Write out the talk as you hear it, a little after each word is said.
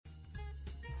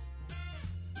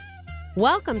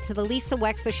Welcome to the Lisa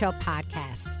Wexler Show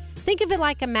podcast. Think of it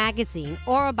like a magazine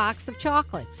or a box of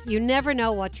chocolates. You never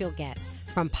know what you'll get.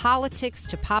 From politics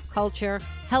to pop culture,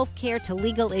 healthcare to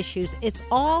legal issues, it's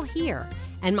all here.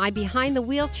 And my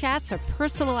behind-the-wheel chats are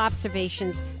personal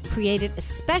observations created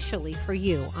especially for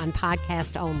you on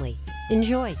podcast only.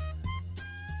 Enjoy.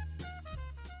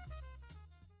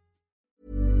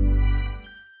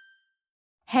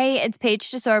 Hey, it's Paige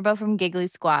DeSorbo from Giggly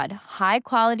Squad. High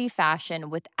quality fashion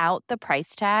without the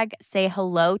price tag. Say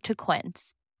hello to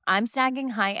Quince. I'm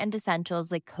snagging high-end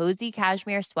essentials like cozy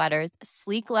cashmere sweaters,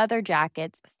 sleek leather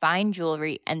jackets, fine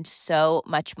jewelry, and so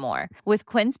much more. With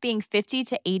Quince being 50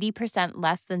 to 80%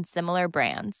 less than similar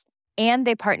brands. And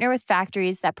they partner with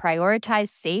factories that prioritize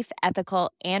safe, ethical,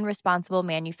 and responsible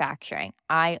manufacturing.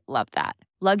 I love that.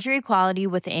 Luxury quality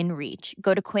within reach.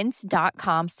 Go to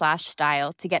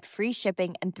quince.com/style to get free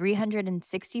shipping and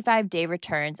 365-day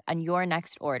returns on your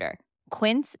next order.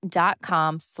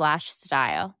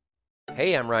 Quince.com/style.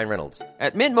 Hey, I'm Ryan Reynolds.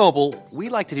 At Mint Mobile, we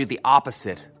like to do the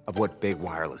opposite of what Big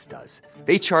Wireless does.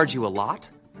 They charge you a lot,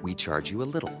 we charge you a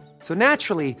little. So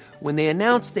naturally, when they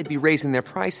announced they'd be raising their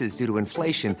prices due to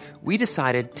inflation, we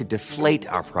decided to deflate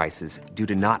our prices due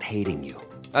to not hating you.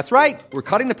 That's right. We're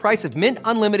cutting the price of Mint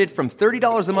Unlimited from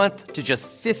 $30 a month to just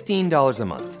 $15 a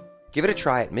month. Give it a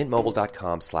try at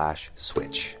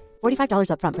mintmobile.com/switch.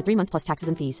 $45 up front for 3 months plus taxes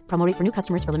and fees. Promo rate for new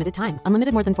customers for limited time.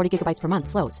 Unlimited more than 40 gigabytes per month.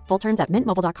 Slows full terms at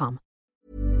mintmobile.com.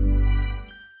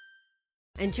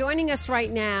 And joining us right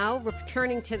now,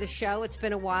 returning to the show, it's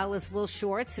been a while, is Will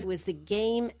Shortz, who is the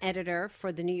game editor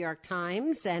for the New York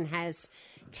Times and has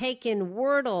taken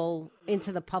Wordle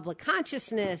into the public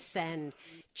consciousness and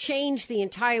changed the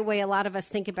entire way a lot of us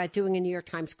think about doing a New York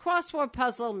Times crossword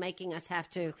puzzle, making us have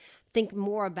to think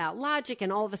more about logic.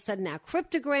 And all of a sudden now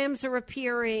cryptograms are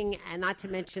appearing, and not to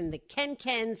mention the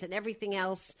Ken-Kens and everything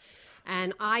else.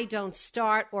 And I don't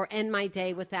start or end my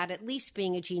day without at least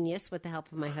being a genius with the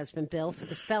help of my husband, Bill, for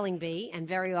the spelling bee. And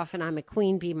very often I'm a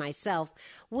queen bee myself.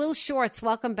 Will Shortz,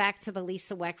 welcome back to the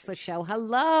Lisa Wexler Show.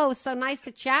 Hello. So nice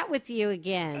to chat with you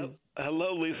again.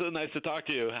 Hello, Lisa. Nice to talk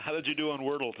to you. How did you do on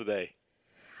Wordle today?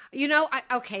 You know,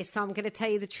 okay, so I'm going to tell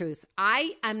you the truth.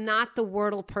 I am not the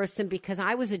Wordle person because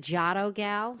I was a Giotto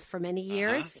gal for many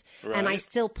years, right. And I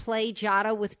still play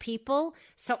Giotto with people.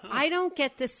 So I don't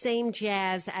get the same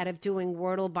jazz out of doing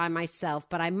Wordle by myself,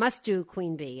 but I must do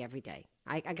Queen Bee every day.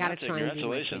 I got to try and do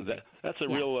Congratulations. That's a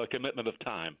real commitment of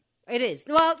time. It is.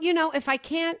 Well, you know, if I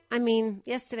can't, I mean,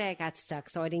 yesterday I got stuck,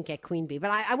 so I didn't get Queen Bee. But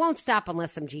I won't stop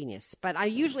unless I'm genius. But I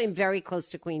usually am very close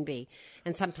to Queen Bee,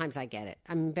 and sometimes I get it.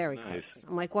 I'm very close.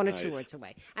 I'm like one or two words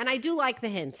away. And I do like the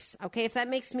hints, okay? If that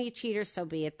makes me a cheater, so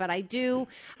be it. But I do,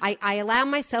 I allow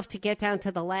myself to get down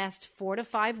to the last 4 to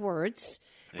 5 words,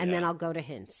 and then I'll go to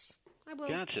hints. I will.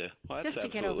 Gotcha. Well, that's just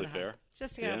to get over the fair. hump.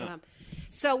 Just to get over the hump.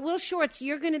 So, Will Shortz,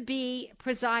 you're going to be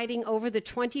presiding over the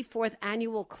 24th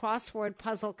annual Crossword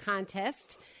Puzzle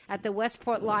Contest at the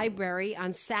Westport Library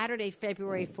on Saturday,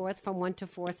 February 4th from 1 to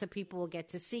 4, so people will get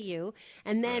to see you.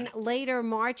 And then later,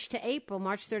 March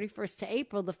 31st to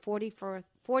April, the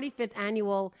 45th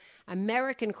annual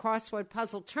American Crossword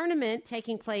Puzzle Tournament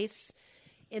taking place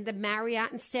in the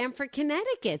Marriott in Stamford,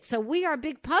 Connecticut. So we are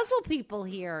big puzzle people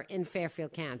here in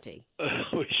Fairfield County.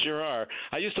 We sure are.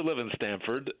 I used to live in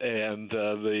Stamford, and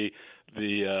the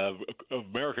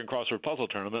American Crossword Puzzle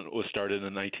Tournament was started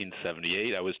in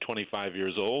 1978. I was 25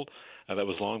 years old. That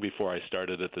was long before I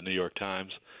started at the New York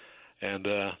Times. And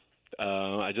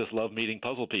I just love meeting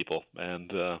puzzle people. And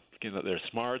you know, they're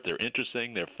smart, they're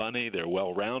interesting, they're funny, they're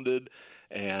well-rounded,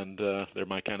 and they're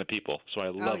my kind of people. So I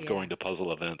love going to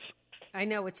puzzle events. I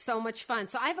know. It's so much fun.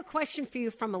 So I have a question for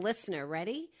you from a listener.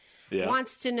 Ready? Yeah.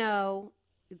 Wants to know,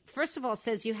 first of all,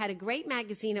 says you had a great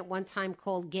magazine at one time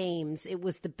called Games. It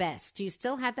was the best. Do you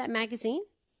still have that magazine?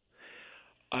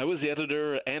 I was the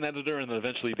editor and then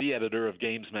eventually the editor of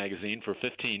Games magazine for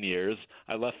 15 years.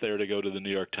 I left there to go to the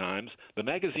New York Times. The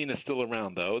magazine is still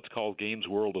around, though. It's called Games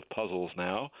World of Puzzles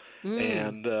now.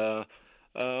 And,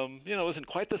 you know, it isn't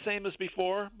quite the same as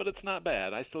before, but it's not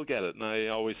bad. I still get it, and I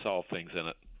always solve things in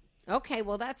it. Okay,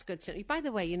 well, that's good. By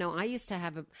the way, you know, I used to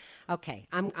have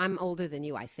I'm older than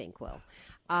you, I think, Will.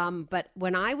 But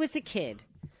when I was a kid,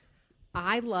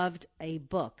 I loved a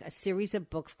series of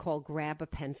books called Grab a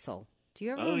Pencil. Do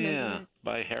you ever remember that?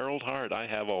 By Harold Hart. I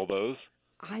have all those.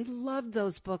 I loved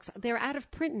those books. They're out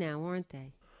of print now, aren't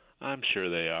they? I'm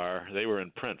sure they are. They were in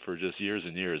print for just years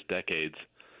and years, decades.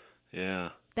 Yeah.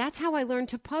 That's how I learned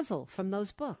to puzzle, from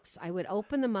those books. I would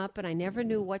open them up, and I never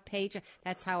knew what page.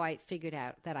 That's how I figured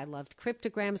out that I loved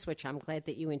cryptograms, which I'm glad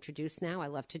that you introduced now. I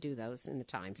love to do those in the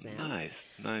Times now.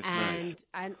 Nice.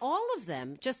 And all of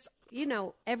them, just,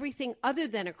 everything other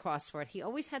than a crossword. He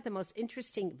always had the most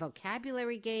interesting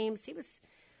vocabulary games.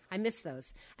 I miss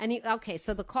those. And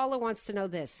so the caller wants to know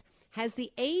this. Has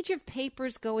the age of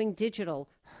papers going digital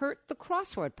hurt the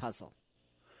crossword puzzle?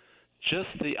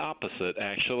 Just the opposite,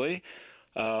 actually.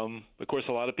 Of course,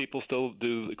 a lot of people still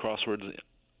do the crosswords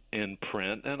in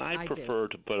print, and I prefer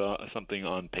to put something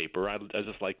on paper. I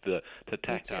just like the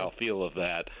tactile feel of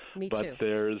that. Me but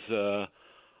too.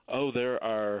 There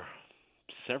are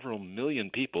several million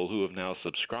people who have now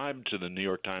subscribed to the New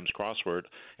York Times crossword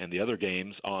and the other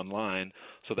games online,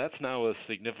 so that's now a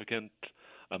significant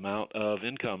amount of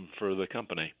income for the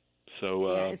company. So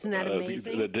isn't that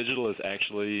amazing? The digital has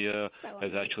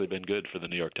actually been good for the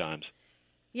New York Times.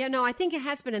 Yeah, no, I think it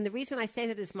has been. And the reason I say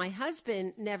that is my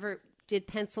husband never did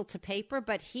pencil to paper,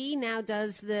 but he now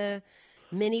does the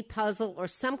mini puzzle or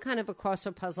some kind of a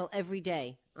crossword puzzle every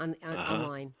day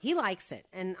online. He likes it.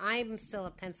 And I'm still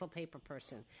a pencil paper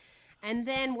person. And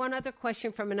then one other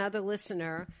question from another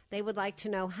listener. They would like to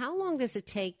know, how long does it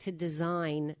take to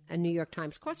design a New York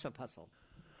Times crossword puzzle?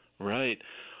 Right.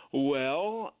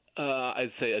 Well,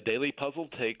 I'd say a daily puzzle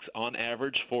takes, on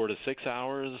average, 4 to 6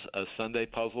 hours. A Sunday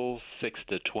puzzle, 6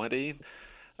 to 20.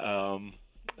 And,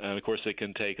 of course, it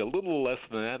can take a little less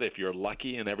than that if you're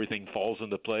lucky and everything falls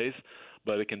into place,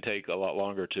 but it can take a lot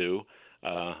longer, too.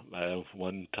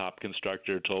 One top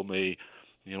constructor told me,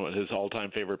 his all-time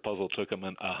favorite puzzle took him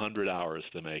 100 hours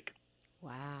to make.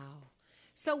 Wow.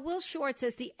 So Will Shortz,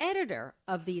 as the editor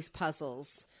of these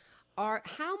puzzles,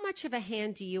 how much of a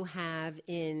hand do you have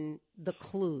in the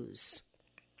clues?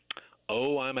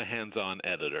 Oh, I'm a hands-on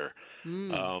editor.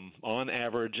 On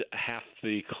average, half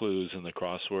the clues in the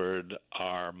crossword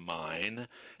are mine.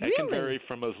 It can vary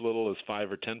from as little as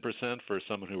 5 or 10% for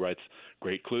someone who writes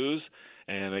great clues,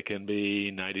 and it can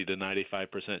be 90 to 95%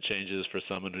 changes for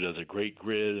someone who does a great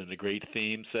grid and a great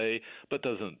theme, say, but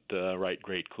doesn't write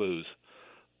great clues.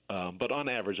 But on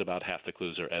average, about half the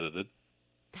clues are edited.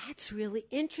 That's really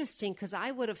interesting, because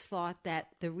I would have thought that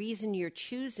the reason you're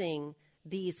choosing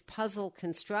these puzzle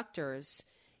constructors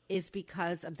is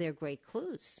because of their great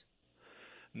clues.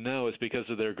 No, it's because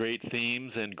of their great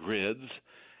themes and grids.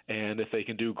 And if they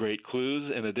can do great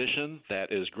clues in addition,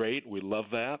 that is great. We love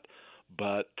that.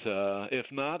 But if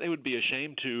not, it would be a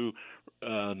shame to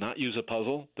not use a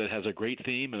puzzle that has a great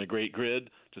theme and a great grid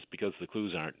just because the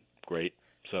clues aren't great.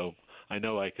 So I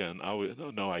know I can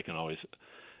always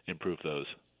improve those.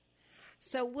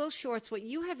 So, Will Shortz, what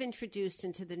you have introduced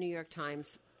into the New York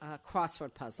Times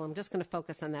crossword puzzle, I'm just going to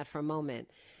focus on that for a moment,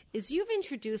 is you've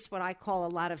introduced what I call a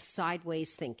lot of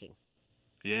sideways thinking.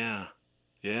 Yeah.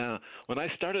 When I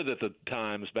started at the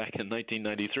Times back in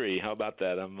 1993, how about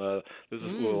that? This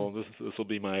will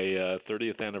be my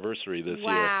 30th anniversary this year.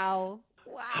 Wow.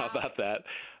 How about that?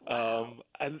 Wow.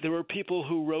 And there were people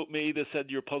who wrote me that said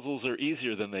your puzzles are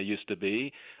easier than they used to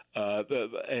be,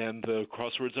 and the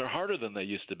crosswords are harder than they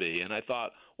used to be. And I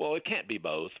thought, well, it can't be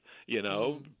both.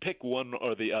 Pick one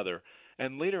or the other.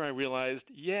 And later I realized,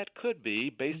 it could be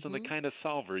based on the kind of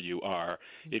solver you are.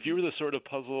 If you're the sort of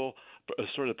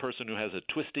person who has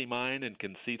a twisty mind and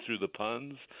can see through the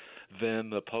puns, then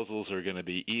the puzzles are going to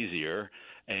be easier.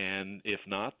 And if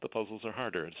not, the puzzles are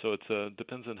harder. So it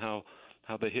depends on how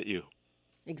they hit you.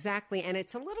 Exactly. And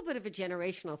it's a little bit of a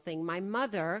generational thing. My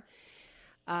mother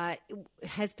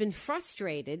has been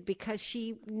frustrated because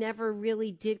she never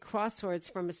really did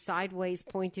crosswords from a sideways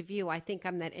point of view. I think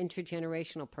I'm that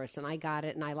intergenerational person. I got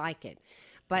it and I like it.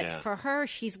 But for her,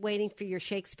 she's waiting for your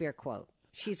Shakespeare quote.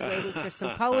 She's waiting for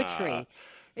some poetry.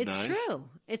 It's nice. True.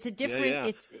 It's a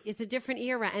different it's a different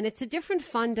era, and it's a different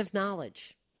fund of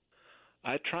knowledge.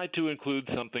 I tried to include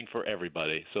something for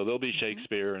everybody. So there'll be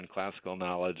Shakespeare and classical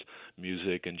knowledge,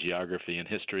 music and geography and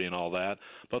history and all that,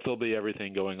 but there'll be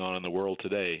everything going on in the world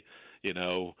today,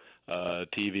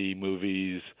 TV,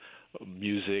 movies,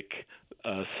 music,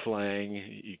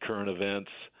 slang, current events,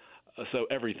 so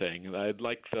everything. I'd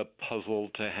like the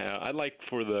puzzle to have – I'd like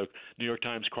for the New York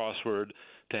Times crossword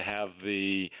to have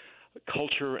the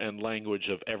culture and language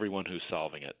of everyone who's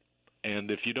solving it.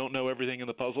 And if you don't know everything in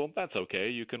the puzzle, that's okay.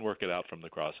 You can work it out from the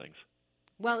crossings.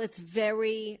 Well, it's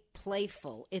very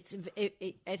playful.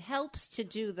 It helps to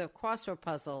do the crossword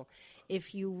puzzle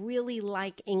if you really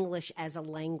like English as a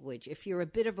language, if you're a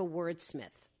bit of a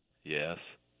wordsmith. Yes.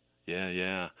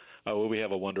 Yeah. Oh, well, we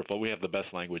have the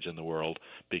best language in the world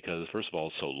because, first of all,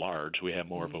 it's so large. We have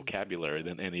more vocabulary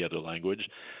than any other language.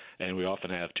 and we often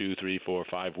have 2, 3, 4,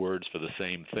 5 words for the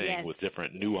same thing with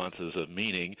different nuances of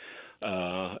meaning.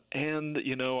 And,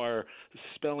 our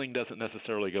spelling doesn't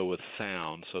necessarily go with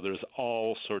sound, so there's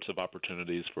all sorts of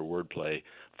opportunities for wordplay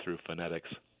through phonetics.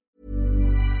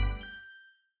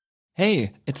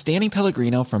 Hey, it's Danny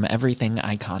Pellegrino from Everything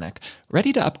Iconic.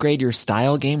 Ready to upgrade your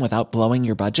style game without blowing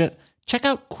your budget? Check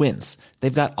out Quince.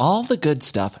 They've got all the good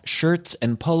stuff, shirts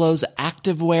and polos,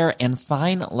 activewear, and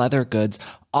fine leather goods,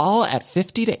 all at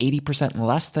 50 to 80%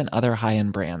 less than other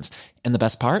high-end brands. And the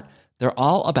best part? They're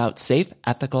all about safe,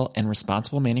 ethical, and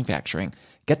responsible manufacturing.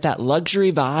 Get that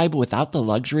luxury vibe without the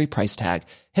luxury price tag.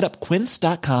 Hit up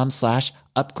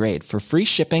quince.com/upgrade for free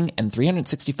shipping and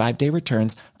 365-day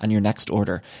returns on your next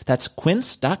order. That's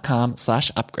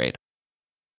quince.com/upgrade.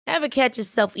 Ever catch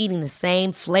yourself eating the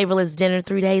same flavorless dinner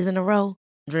 3 days in a row?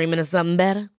 Dreaming of something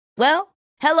better? Well,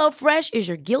 HelloFresh is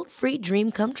your guilt-free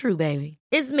dream come true, baby.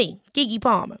 It's me, Keke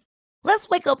Palmer. Let's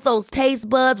wake up those taste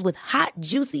buds with hot,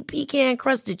 juicy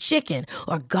pecan-crusted chicken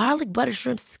or garlic butter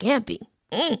shrimp scampi.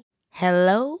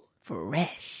 Hello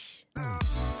Fresh.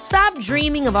 Stop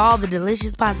dreaming of all the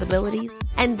delicious possibilities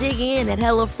and dig in at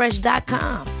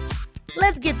HelloFresh.com.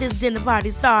 Let's get this dinner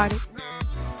party started.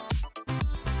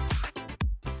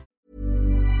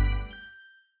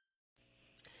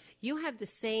 You have the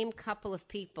same couple of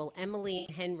people, Emily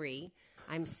and Henry.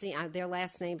 I'm seeing their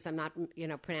last names. I'm not,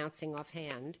 pronouncing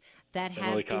offhand. That have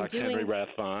Emily been Cox, doing. Henry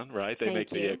Rathbon, right? They make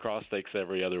the acrostics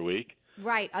every other week.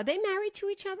 Right. Are they married to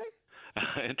each other?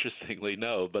 Interestingly,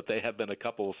 no, but they have been a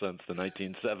couple since the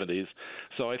 1970s.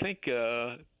 So I think,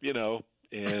 I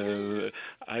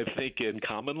think in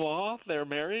common law they're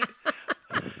married.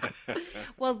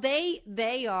 Well, they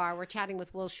are. We're chatting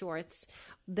with Will Shortz.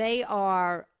 They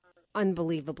are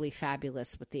unbelievably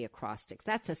fabulous with the acrostics.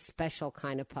 That's a special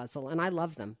kind of puzzle, and I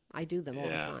love them. I do them all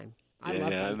the time. I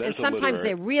love them. And sometimes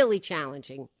they're really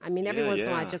challenging. I mean, every once in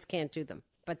a while I just can't do them,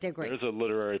 but they're great. There's a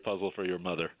literary puzzle for your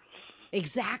mother.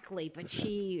 Exactly, but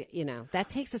she, that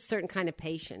takes a certain kind of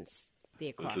patience, the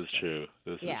acrostic. This is true.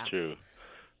 This is true.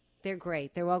 They're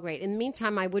great. They're all great. In the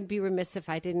meantime, I would be remiss if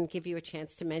I didn't give you a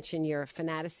chance to mention your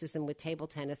fanaticism with table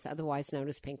tennis, otherwise known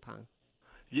as ping pong.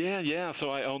 Yeah. So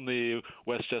I own the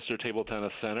Westchester Table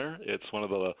Tennis Center. It's one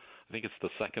of I think it's the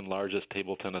second largest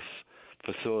table tennis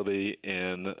facility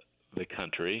in the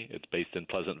country. It's based in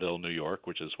Pleasantville, New York,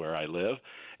 which is where I live.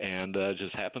 And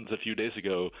just happens a few days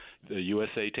ago, the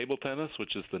USA Table Tennis,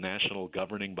 which is the national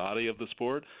governing body of the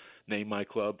sport, named my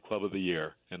club of the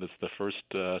year. And it's the first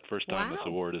time this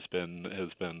award has been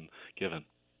given.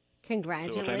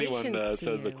 Congratulations! So if anyone to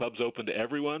you. the club's open to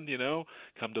everyone,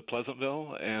 come to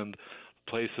Pleasantville and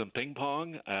play some ping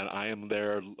pong. And I am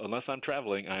there, unless I'm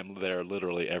traveling, I'm there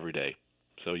literally every day.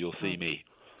 So you'll see me.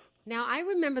 Now, I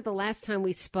remember the last time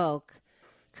we spoke,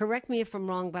 correct me if I'm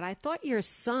wrong, but I thought your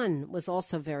son was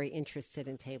also very interested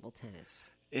in table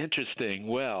tennis. Interesting.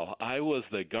 Well, I was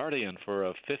the guardian for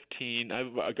a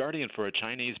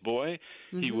Chinese boy.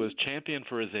 Mm-hmm. He was champion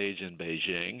for his age in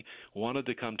Beijing, wanted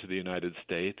to come to the United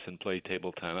States and play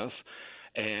table tennis,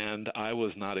 and I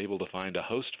was not able to find a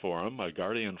host for him, a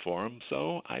guardian for him,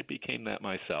 so I became that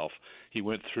myself. He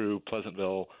went through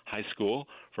Pleasantville High School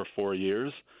for 4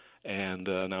 years, and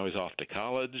now he's off to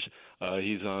college.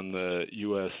 He's on the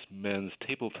U.S. men's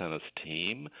table tennis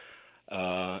team,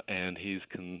 and he's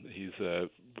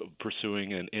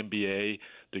pursuing an MBA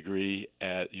degree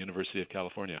at University of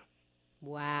California.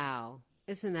 Wow.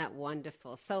 Isn't that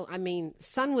wonderful? So, I mean,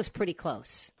 son was pretty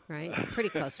close, right? Pretty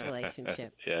close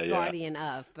relationship. Guardian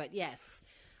of, but yes.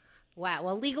 Wow.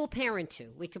 Well, legal parent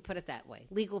too. We could put it that way.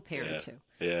 Legal parent too.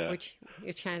 Yeah. Which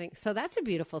you're chatting. So that's a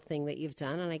beautiful thing that you've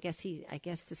done, and I guess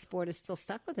the sport is still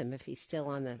stuck with him if he's still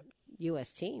on the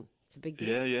U.S. team. It's a big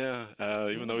deal. Yeah.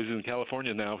 Even though he's in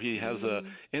California now, he has a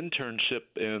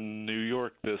internship in New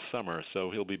York this summer, so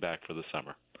he'll be back for the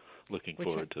summer. Looking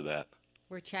forward to that.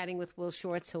 We're chatting with Will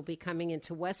Shortz. He'll be coming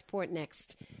into Westport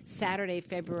next Saturday,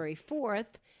 February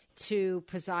 4th, to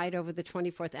preside over the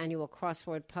 24th annual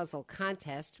Crossword Puzzle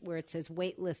Contest, where it says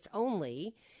waitlist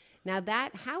only. Now,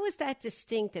 how is that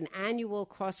distinct, an annual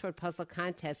Crossword Puzzle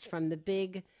Contest, from the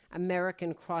big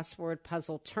American Crossword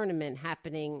Puzzle Tournament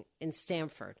happening in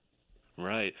Stamford?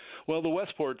 Right. Well, the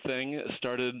Westport thing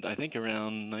started, I think,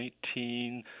 around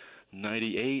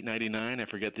 1998, 99. I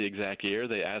forget the exact year.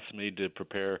 They asked me to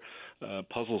prepare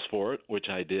puzzles for it, which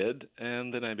I did,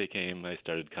 and then I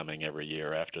started coming every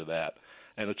year after that.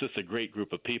 And it's just a great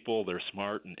group of people. They're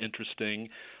smart and interesting,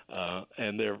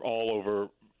 and they're all over,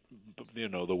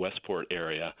 the Westport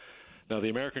area. Now, the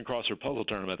American Crossword Puzzle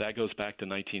Tournament, that goes back to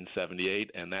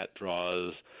 1978, and that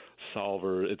draws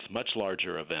solvers. It's a much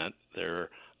larger event. There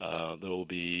will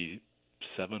be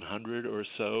 700 or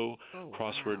so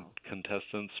crossword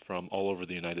contestants from all over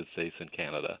the United States and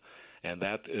Canada. And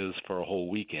that is for a whole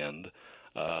weekend,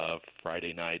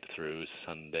 Friday night through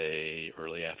Sunday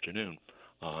early afternoon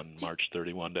on March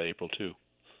 31 to April 2.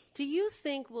 Do you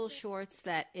think, Will Shortz,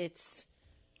 that it's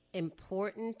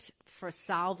important for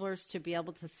solvers to be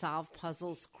able to solve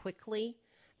puzzles quickly?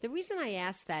 The reason I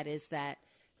ask that is that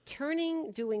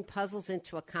doing puzzles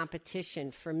into a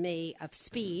competition for me of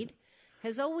speed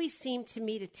has always seemed to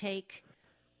me to take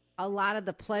a lot of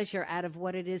the pleasure out of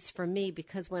what it is for me,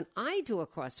 because when I do a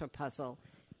crossword puzzle,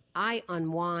 I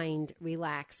unwind,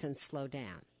 relax, and slow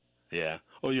down. Yeah.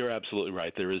 Oh, you're absolutely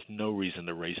right. There is no reason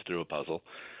to race through a puzzle.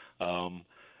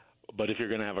 But if you're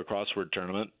going to have a crossword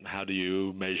tournament, how do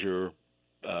you measure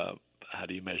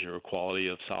quality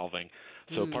of solving?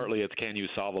 So partly it's, can you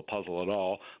solve a puzzle at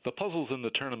all? The puzzles in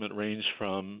the tournament range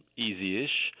from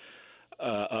easy-ish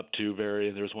up to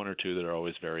there's one or two that are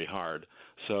always very hard.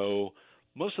 So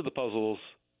most of the puzzles,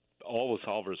 all the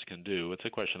solvers can do. It's a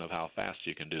question of how fast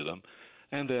you can do them.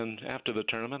 And then after the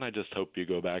tournament, I just hope you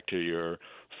go back to your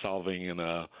solving in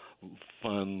a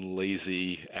fun,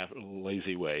 lazy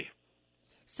way.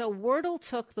 So Wordle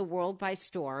took the world by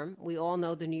storm. We all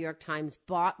know the New York Times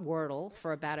bought Wordle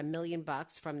for about $1 million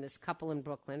from this couple in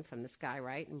Brooklyn, from this guy,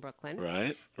 right, in Brooklyn.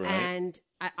 Right. And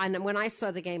when I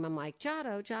saw the game, I'm like,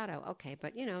 Giotto, okay,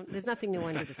 but, there's nothing new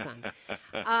under the sun.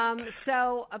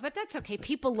 But that's okay.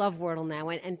 People love Wordle now,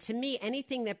 and to me,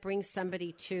 anything that brings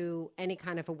somebody to any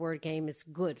kind of a word game is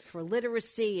good for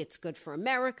literacy. It's good for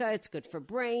America. It's good for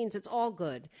brains. It's all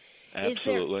good.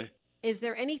 Absolutely. Is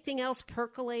there anything else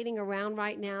percolating around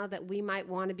right now that we might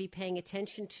want to be paying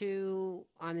attention to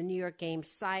on the New York Games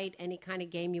site? Any kind of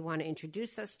game you want to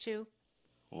introduce us to?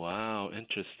 Wow,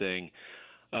 interesting.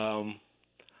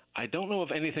 I don't know of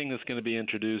anything that's going to be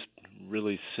introduced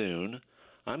really soon.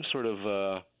 I'm sort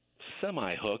of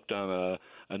semi-hooked on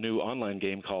a new online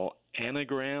game called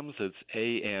Anagrams. It's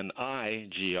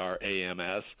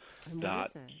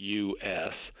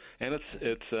anagrams.us. And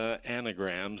it's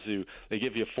anagrams. They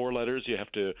give you 4 letters. You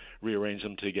have to rearrange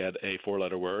them to get a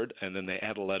 4-letter word, and then they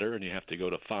add a letter, and you have to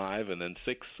go to 5, and then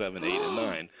 6, 7, 8, and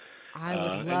 9. I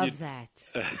would love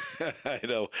that. I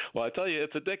know. Well, I tell you,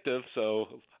 it's addictive, so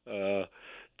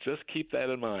just keep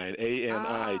that in mind.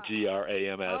 anagrams.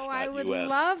 Oh, I would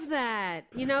love that.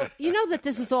 You know that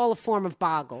this is all a form of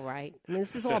boggle, right? I mean,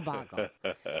 this is all boggle.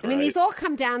 I mean, these all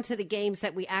come down to the games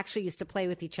that we actually used to play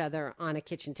with each other on a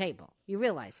kitchen table. You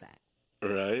realize that?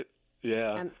 Right.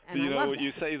 Yeah. And you I love that.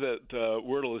 You say that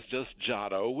Wordle is just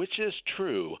Giotto, which is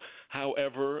true.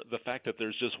 However, the fact that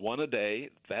there's just one a day,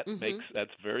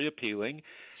 that's very appealing.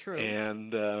 True.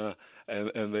 And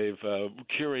they've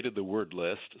curated the word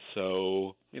list,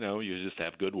 so you just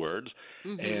have good words.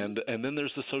 And then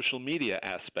there's the social media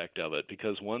aspect of it,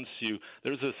 because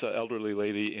there's this elderly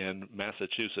lady in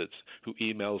Massachusetts who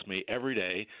emails me every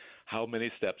day how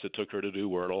many steps it took her to do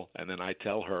Wordle, and then I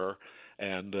tell her.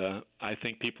 And I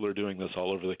think people are doing this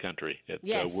all over the country.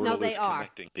 Wordle they is are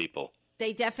connecting people.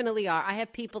 They definitely are. I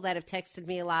have people that have texted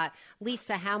me a lot.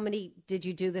 Lisa, how many did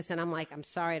you do this? And I'm like, I'm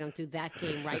sorry, I don't do that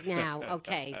game right now.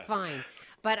 Okay, fine.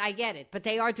 But I get it. But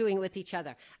they are doing it with each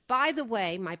other. By the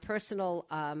way, my personal,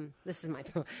 I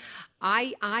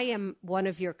am one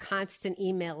of your constant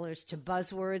emailers to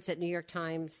buzzwords at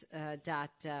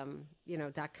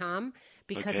NewYorkTimes.com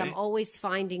because I'm always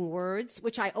finding words,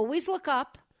 which I always look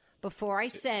up. Before I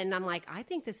send, I'm like, I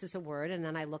think this is a word, and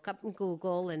then I look up in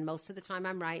Google, and most of the time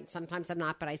I'm right, and sometimes I'm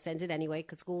not, but I send it anyway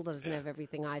because Google doesn't have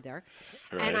everything either.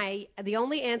 Right. And the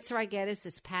only answer I get is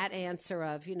this pat answer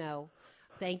of,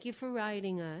 thank you for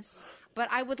writing us. But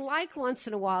I would like once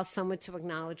in a while someone to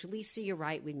acknowledge, Lisa, you're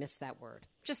right, we missed that word.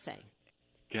 Just saying.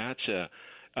 Gotcha.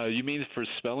 You mean for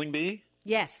spelling bee?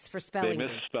 Yes, for spelling bee.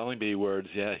 They miss spelling bee words.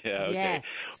 Yeah, okay.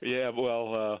 Yes. Yeah,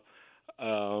 well...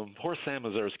 Poor Sam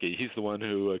Mazursky, he's the one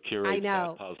who curates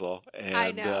that puzzle. And, I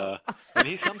know. And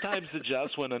he sometimes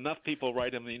adjusts when enough people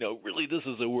write him, really this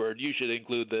is a word, you should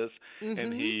include this.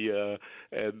 And he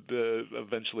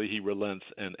eventually he relents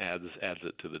and adds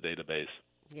it to the database.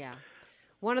 Yeah.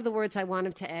 One of the words I want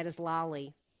him to add is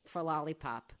lolly, for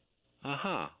lollipop.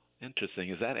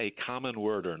 Interesting. Is that a common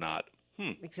word or not?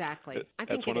 Exactly. I think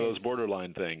that's one of those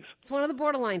borderline things. It's one of the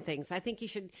borderline things. I think you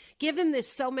should, given there's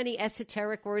so many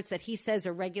esoteric words that he says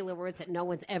are regular words that no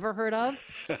one's ever heard of,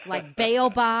 like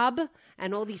baobab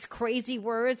and all these crazy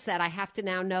words that I have to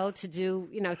now know to do,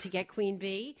 to get Queen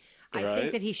Bee. I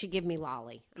think that he should give me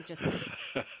lolly. I'm just saying.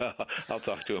 I'll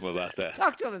talk to him about that.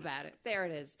 Talk to him about it. There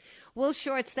it is. Will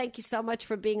Shortz, thank you so much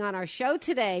for being on our show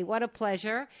today. What a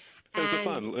pleasure. It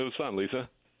was fun, Lisa.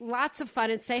 Lots of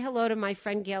fun. And say hello to my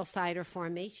friend Gail Sider for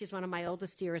me. She's one of my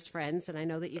oldest, dearest friends, and I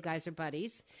know that you guys are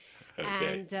buddies.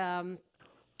 Okay. And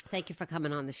thank you for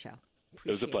coming on the show. It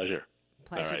was a pleasure.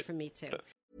 Pleasure for me, too.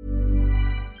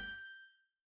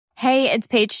 Hey, it's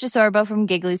Paige DeSorbo from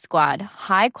Giggly Squad.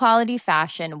 High quality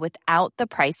fashion without the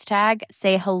price tag.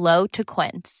 Say hello to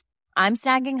Quince. I'm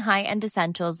snagging high-end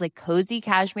essentials like cozy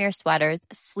cashmere sweaters,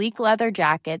 sleek leather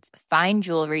jackets, fine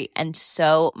jewelry, and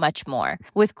so much more.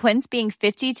 With Quince being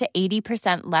 50 to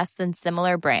 80% less than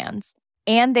similar brands.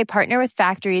 And they partner with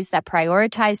factories that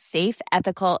prioritize safe,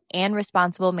 ethical, and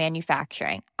responsible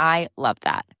manufacturing. I love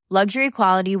that. Luxury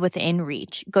quality within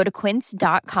reach. Go to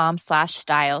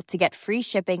quince.com/style to get free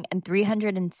shipping and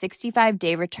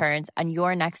 365-day returns on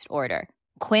your next order.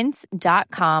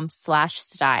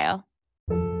 Quince.com/style.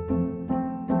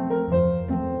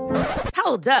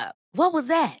 Hold up. What was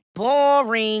that?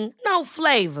 Boring. No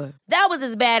flavor. That was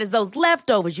as bad as those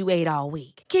leftovers you ate all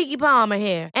week. Keke Palmer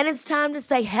here. And it's time to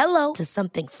say hello to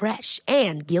something fresh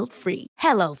and guilt-free.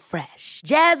 Hello Fresh.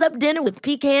 Jazz up dinner with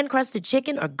pecan-crusted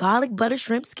chicken or garlic butter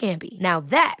shrimp scampi. Now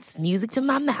that's music to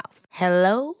my mouth.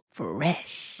 Hello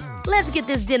Fresh. Let's get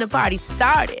this dinner party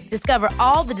started. Discover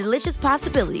all the delicious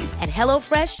possibilities at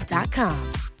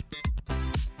HelloFresh.com.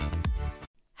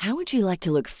 How would you like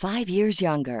to look 5 years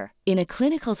younger? In a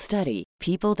clinical study,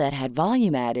 people that had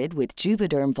volume added with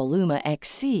Juvederm Voluma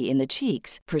XC in the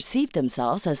cheeks perceived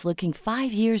themselves as looking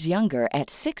 5 years younger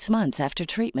at 6 months after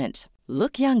treatment.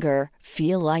 Look younger,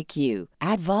 feel like you.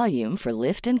 Add volume for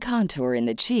lift and contour in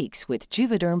the cheeks with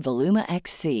Juvederm Voluma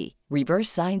XC. Reverse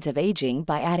signs of aging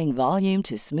by adding volume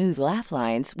to smooth laugh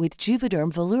lines with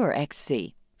Juvederm Volure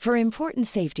XC. For important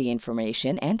safety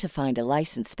information and to find a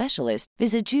licensed specialist,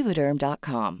 visit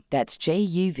Juvederm.com. That's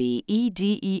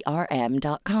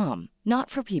JUVEDERM.com.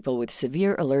 Not for people with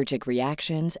severe allergic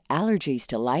reactions, allergies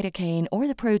to lidocaine, or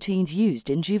the proteins used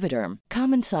in Juvederm.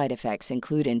 Common side effects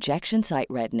include injection site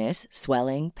redness,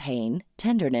 swelling, pain,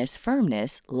 tenderness,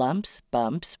 firmness, lumps,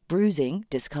 bumps, bruising,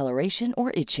 discoloration,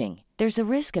 or itching. There's a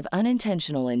risk of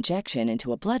unintentional injection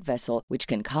into a blood vessel, which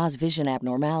can cause vision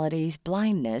abnormalities,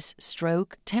 blindness,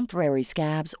 stroke, temporary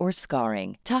scabs, or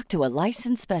scarring. Talk to a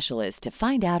licensed specialist to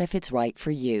find out if it's right for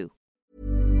you.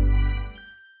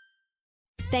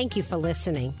 Thank you for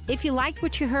listening. If you liked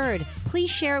what you heard, please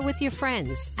share it with your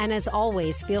friends. And as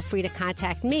always, feel free to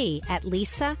contact me at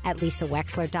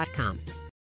lisa@lisawexler.com.